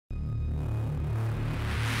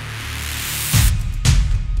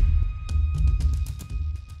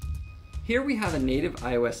Here we have a native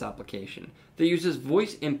iOS application that uses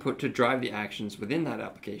voice input to drive the actions within that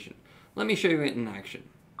application. Let me show you it in action.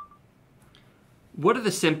 What are the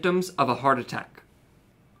symptoms of a heart attack?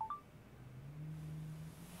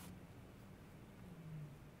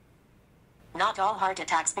 Not all heart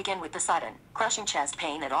attacks begin with the sudden, crushing chest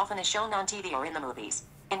pain that often is shown on TV or in the movies.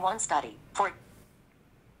 In one study,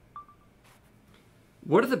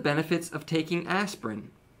 What are the benefits of taking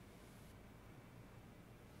aspirin?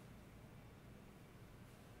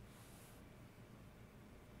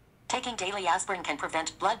 Taking daily aspirin can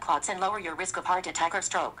prevent blood clots and lower your risk of heart attack or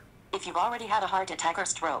stroke. If you've already had a heart attack or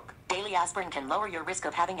stroke, daily aspirin can lower your risk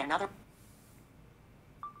of having another.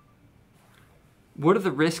 What are the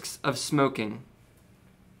risks of smoking?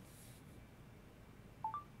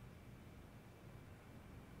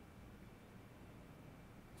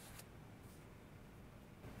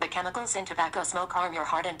 The chemicals in tobacco smoke harm your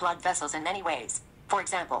heart and blood vessels in many ways. For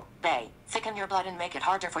example, they thicken your blood and make it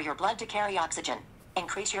harder for your blood to carry oxygen.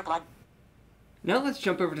 Increase your blood. Now let's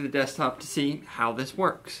jump over to the desktop to see how this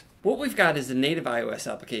works. What we've got is a native iOS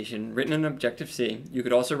application written in Objective-C. You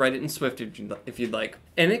could also write it in Swift if you'd like.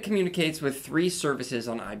 And it communicates with 3 services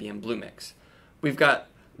on IBM Bluemix. We've got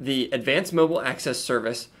the Advanced Mobile Access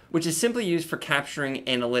Service, which is simply used for capturing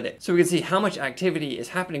analytics. So we can see how much activity is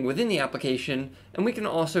happening within the application, and we can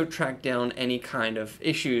also track down any kind of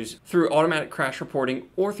issues through automatic crash reporting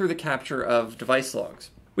or through the capture of device logs.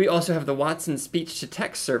 We also have the Watson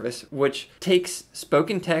speech-to-text service, which takes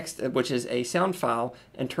spoken text, which is a sound file,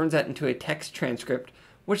 and turns that into a text transcript,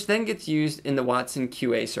 which then gets used in the Watson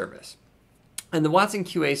QA service. And the Watson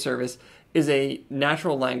QA service is a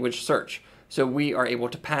natural language search. So we are able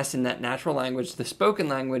to pass in that natural language, the spoken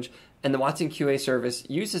language, and the Watson QA service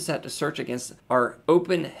uses that to search against our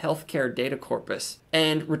open healthcare data corpus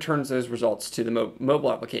and returns those results to the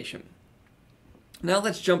mobile application. Now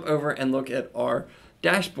let's jump over and look at our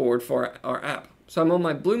dashboard for our app. So I'm on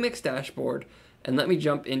my Bluemix dashboard, and let me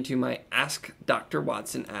jump into my Ask Dr.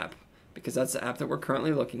 Watson app, because that's the app that we're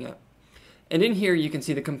currently looking at. And in here you can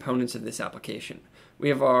see the components of this application. We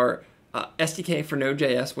have our SDK for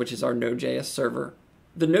Node.js, which is our Node.js server.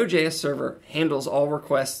 The Node.js server handles all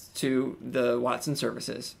requests to the Watson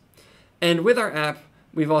services. And with our app,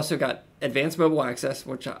 we've also got Advanced Mobile Access,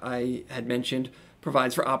 which I had mentioned,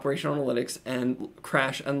 provides for operational analytics and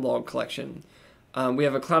crash and log collection. We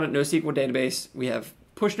have a Cloud NoSQL database. We have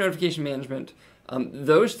push notification management.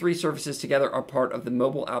 Those 3 services together are part of the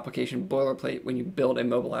mobile application boilerplate when you build a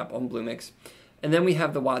mobile app on Bluemix. And then we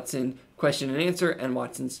have the Watson question and answer and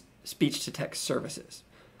Watson's speech-to-text services.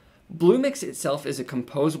 Bluemix itself is a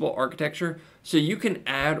composable architecture, so you can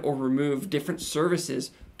add or remove different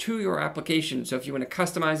services to your application. So if you want to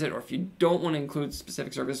customize it, or if you don't want to include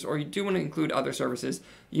specific services, or you do want to include other services,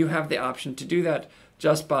 you have the option to do that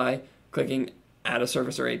just by clicking Add a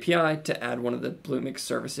Service or API to add one of the Bluemix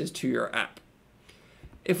services to your app.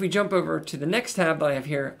 If we jump over to the next tab that I have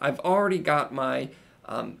here, I've already got my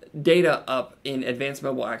data up in Advanced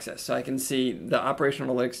Mobile Access, so I can see the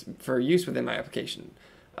operational analytics for use within my application.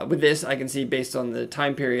 With this, I can see based on the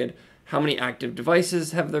time period, how many active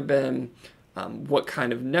devices have there been, what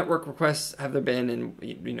kind of network requests have there been,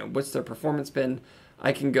 and what's their performance been.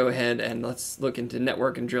 I can go ahead and let's look into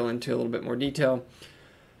network and drill into a little bit more detail.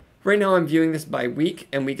 Right now I'm viewing this by week,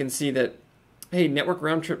 and we can see that, hey, network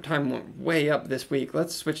round trip time went way up this week.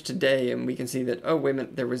 Let's switch to day, and we can see that, oh, wait a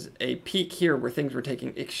minute, there was a peak here where things were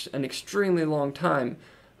taking an extremely long time.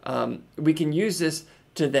 We can use this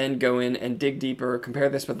to then go in and dig deeper, compare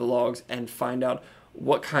this with the logs, and find out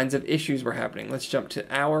what kinds of issues were happening. Let's jump to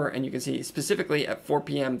hour, and you can see specifically at 4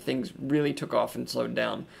 p.m. things really took off and slowed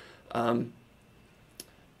down. And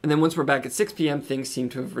then once we're back at 6 p.m., things seem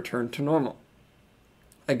to have returned to normal.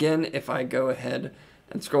 Again, if I go ahead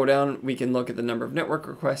and scroll down, we can look at the number of network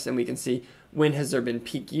requests, and we can see when has there been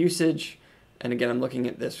peak usage. And again, I'm looking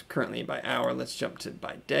at this currently by hour. Let's jump to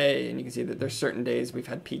by day, and you can see that there's certain days we've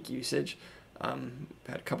had peak usage. We've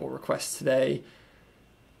had a couple requests today,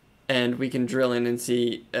 and we can drill in and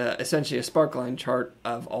see essentially a sparkline chart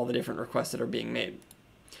of all the different requests that are being made.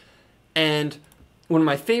 And one of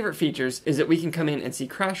my favorite features is that we can come in and see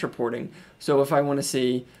crash reporting. So if I want to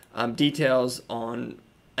see details on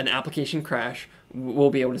an application crash, we'll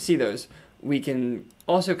be able to see those. We can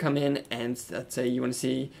also come in and, let's say you want to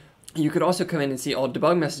see, you could also come in and see all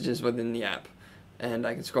debug messages within the app. And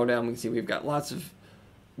I can scroll down, we can see we've got lots of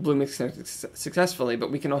Bluemix connected successfully, but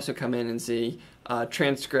we can also come in and see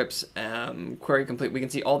transcripts, query complete. We can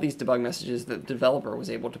see all these debug messages that the developer was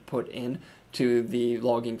able to put in to the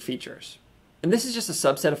logging features. And this is just a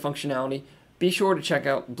subset of functionality. Be sure to check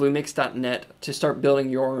out bluemix.net to start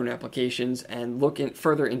building your own applications and look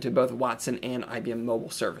further into both Watson and IBM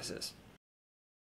mobile services.